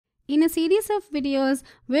In a series of videos,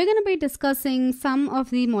 we're going to be discussing some of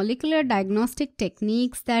the molecular diagnostic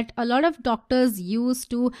techniques that a lot of doctors use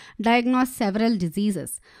to diagnose several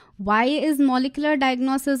diseases. Why is molecular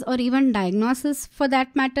diagnosis or even diagnosis for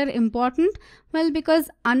that matter important? Well, because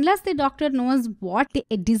unless the doctor knows what the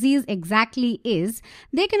disease exactly is,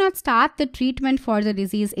 they cannot start the treatment for the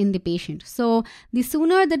disease in the patient. So, the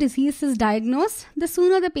sooner the disease is diagnosed, the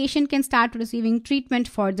sooner the patient can start receiving treatment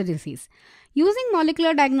for the disease. Using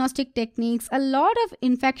molecular diagnostic techniques, a lot of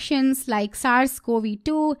infections like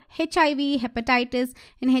SARS-CoV-2, HIV, hepatitis,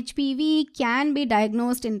 and HPV can be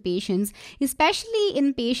diagnosed in patients, especially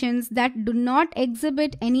in patients that do not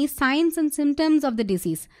exhibit any signs and symptoms of the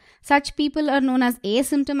disease. Such people are known as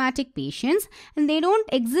asymptomatic patients, and they don't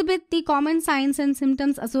exhibit the common signs and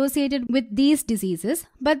symptoms associated with these diseases.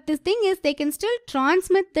 But the thing is, they can still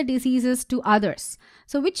transmit the diseases to others.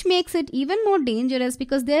 So which makes it even more dangerous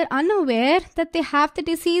because they're unaware that they have the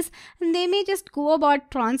disease and they may just go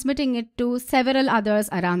about transmitting it to several others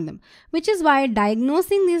around them. Which is why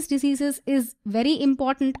diagnosing these diseases is very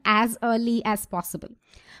important as early as possible.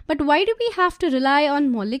 But why do we have to rely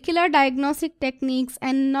on molecular diagnostic techniques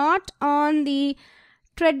and not on the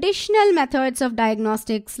traditional methods of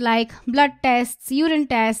diagnostics like blood tests, urine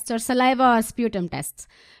tests, or saliva or sputum tests?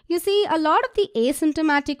 You see, a lot of the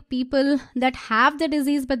asymptomatic people that have the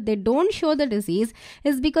disease but they don't show the disease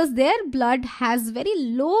is because their blood has very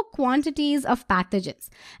low quantities of pathogens.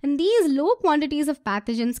 And these low quantities of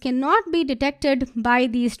pathogens cannot be detected by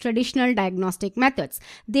these traditional diagnostic methods.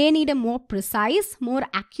 They need a more precise, more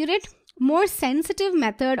accurate, more sensitive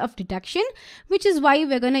method of detection, which is why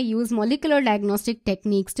we're going to use molecular diagnostic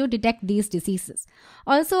techniques to detect these diseases.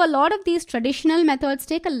 Also, a lot of these traditional methods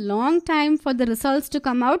take a long time for the results to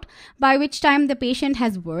come out, by which time the patient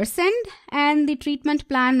has worsened and the treatment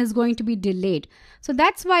plan is going to be delayed. So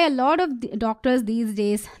that's why a lot of the doctors these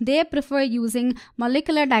days, they prefer using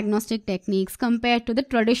molecular diagnostic techniques compared to the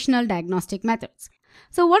traditional diagnostic methods.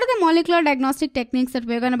 So what are the molecular diagnostic techniques that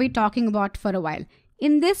we're going to be talking about for a while?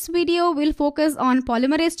 In this video, we'll focus on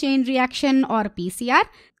polymerase chain reaction or PCR.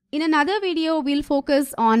 In another video, we'll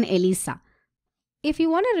focus on ELISA. If you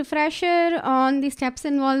want a refresher on the steps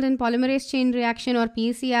involved in polymerase chain reaction or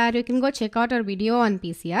PCR, you can go check out our video on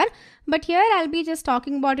PCR. But here I'll be just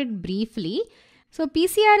talking about it briefly. So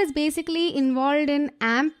PCR is basically involved in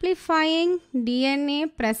amplifying DNA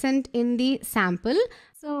present in the sample.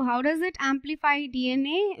 So how does it amplify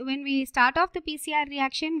DNA? When we start off the PCR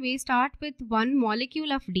reaction, we start with one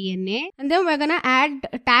molecule of DNA and then we're going to add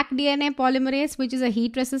Taq DNA polymerase, which is a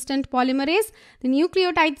heat-resistant polymerase, the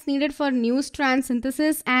nucleotides needed for new strand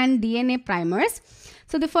synthesis, and DNA primers.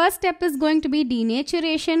 So the first step is going to be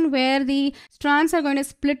denaturation, where the strands are going to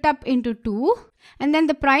split up into two. And then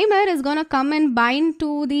the primer is going to come and bind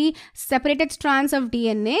to the separated strands of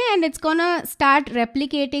DNA, and it's going to start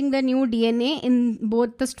replicating the new DNA in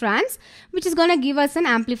both the strands, which is going to give us an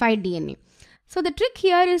amplified DNA. So the trick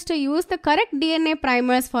here is to use the correct DNA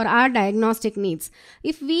primers for our diagnostic needs.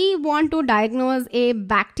 If we want to diagnose a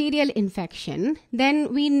bacterial infection,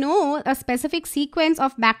 then we know a specific sequence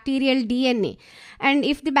of bacterial DNA. And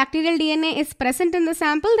if the bacterial DNA is present in the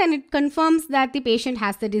sample, then it confirms that the patient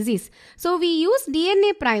has the disease. So we use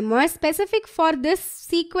DNA primers specific for this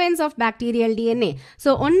sequence of bacterial DNA.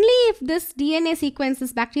 So only if this DNA sequence,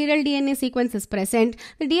 this bacterial DNA sequence is present,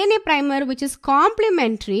 the DNA primer, which is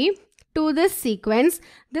complementary to this sequence,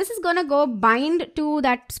 this is going to go bind to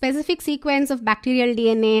that specific sequence of bacterial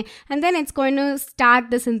DNA, and then it's going to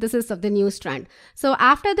start the synthesis of the new strand. So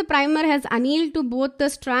after the primer has annealed to both the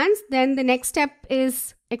strands, then the next step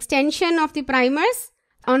is extension of the primers.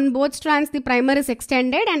 On both strands, the primer is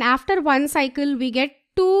extended, and after one cycle, we get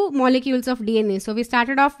two molecules of DNA. So we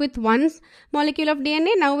started off with one molecule of DNA.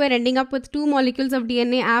 Now we're ending up with two molecules of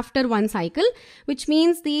DNA after one cycle, which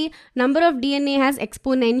means the number of DNA has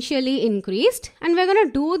exponentially increased. And we're going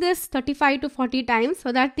to do this 35 to 40 times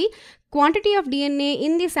so that the quantity of DNA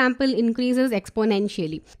in the sample increases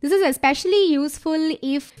exponentially. This is especially useful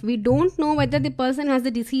if we don't know whether the person has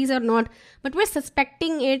the disease or not, but we're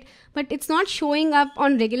suspecting it, but it's not showing up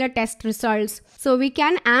on regular test results. So we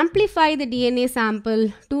can amplify the DNA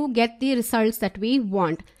sample to get the results that we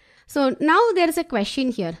want. So now there is a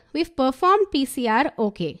question here. We've performed PCR,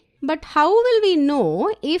 okay. But how will we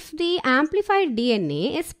know if the amplified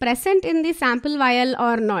DNA is present in the sample vial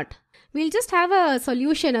or not? we'll just have a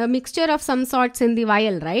solution, a mixture of some sorts in the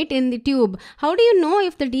vial, right, in the tube. How do you know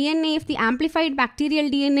if the DNA, if the amplified bacterial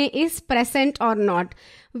DNA is present or not?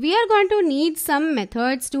 We are going to need some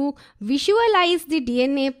methods to visualize the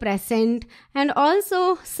DNA present and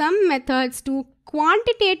also some methods to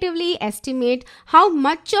quantitatively estimate how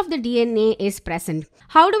much of the DNA is present.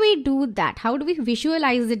 How do we do that? How do we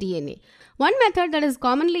visualize the DNA? One method that is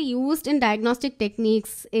commonly used in diagnostic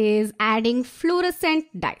techniques is adding fluorescent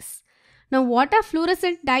dyes. Now, what are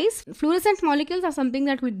fluorescent dyes? Fluorescent molecules are something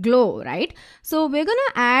that will glow, right? So, we're going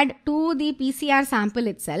to add to the PCR sample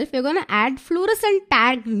itself, we're going to add fluorescent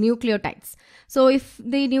tagged nucleotides. So, if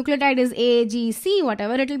the nucleotide is A, G, C,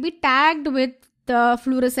 whatever, it will be tagged with the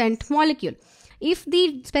fluorescent molecule. If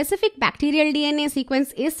the specific bacterial DNA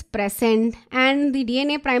sequence is present and the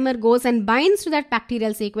DNA primer goes and binds to that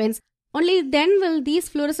bacterial sequence, only then will these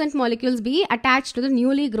fluorescent molecules be attached to the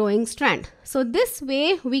newly growing strand. So this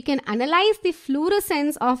way we can analyze the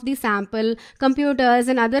fluorescence of the sample. Computers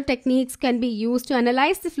and other techniques can be used to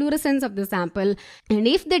analyze the fluorescence of the sample. And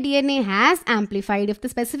if the DNA has amplified, if the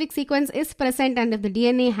specific sequence is present and if the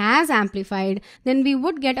DNA has amplified, then we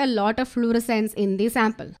would get a lot of fluorescence in the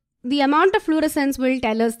sample. The amount of fluorescence will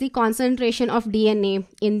tell us the concentration of DNA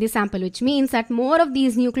in the sample, which means that more of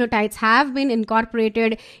these nucleotides have been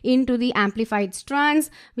incorporated into the amplified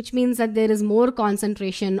strands, which means that there is more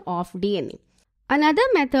concentration of DNA. Another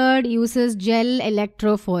method uses gel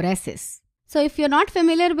electrophoresis. So if you're not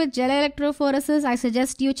familiar with gel electrophoresis, I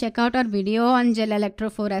suggest you check out our video on gel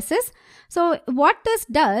electrophoresis. So what this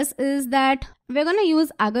does is that we're going to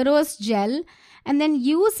use agarose gel and then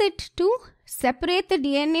use it to separate the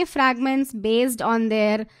DNA fragments based on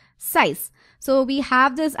their size. So we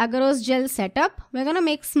have this agarose gel setup. We're going to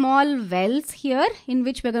make small wells here in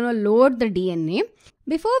which we're going to load the DNA.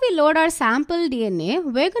 Before we load our sample DNA,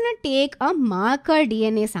 we're going to take a marker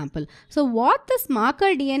DNA sample. So what this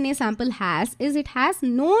marker DNA sample has is it has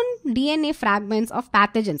known DNA fragments of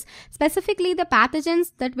pathogens, specifically the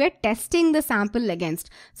pathogens that we're testing the sample against.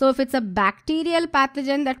 So if it's a bacterial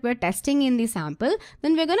pathogen that we're testing in the sample,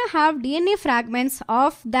 then we're going to have DNA fragments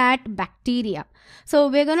of that bacteria. So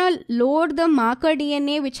we're going to load the marker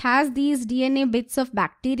DNA which has these DNA bits of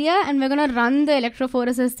bacteria, and we're going to run the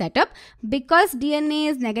electrophoresis setup. Because DNA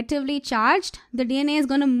is negatively charged, the DNA is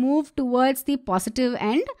going to move towards the positive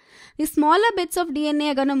end. The smaller bits of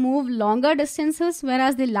DNA are going to move longer distances,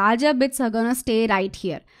 whereas the larger bits are going to stay right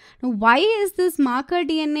here. Now, why is this marker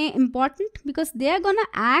DNA important? Because they are going to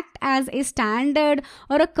act as a standard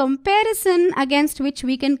or a comparison against which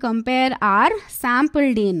we can compare our sample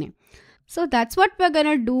DNA. So that's what we're going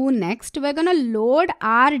to do next. We're going to load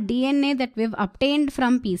our DNA that we've obtained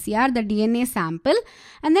from PCR, the DNA sample,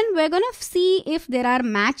 and then we're going to see if there are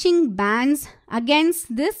matching bands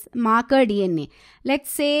against this marker DNA. Let's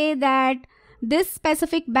say that this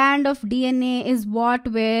specific band of DNA is what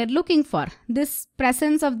we're looking for. This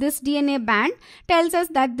presence of this DNA band tells us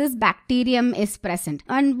that this bacterium is present.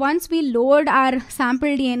 And once we load our sample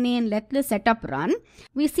DNA and let the setup run,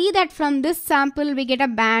 we see that from this sample we get a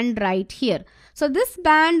band right here. So this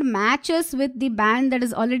band matches with the band that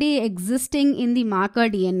is already existing in the marker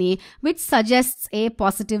DNA, which suggests a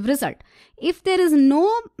positive result. If there is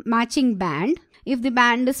no matching band, if the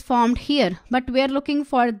band is formed here, but we are looking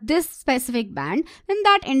for this specific band, then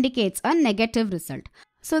that indicates a negative result.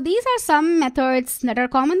 So these are some methods that are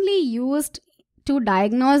commonly used to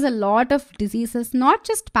diagnose a lot of diseases, not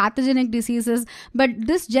just pathogenic diseases, but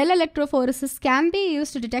this gel electrophoresis can be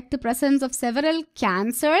used to detect the presence of several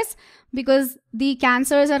cancers, because the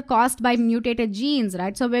cancers are caused by mutated genes,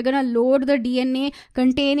 right? So we're going to load the DNA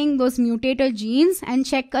containing those mutated genes and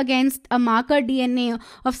check against a marker DNA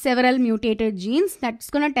of several mutated genes. That's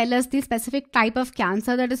going to tell us the specific type of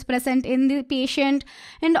cancer that is present in the patient,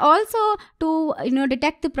 and also to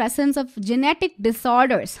detect the presence of genetic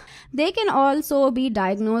disorders. They can also be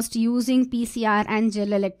diagnosed using PCR and gel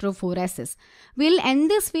electrophoresis. We'll end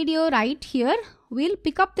this video right here. We'll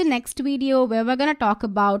pick up the next video where we're going to talk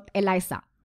about ELISA.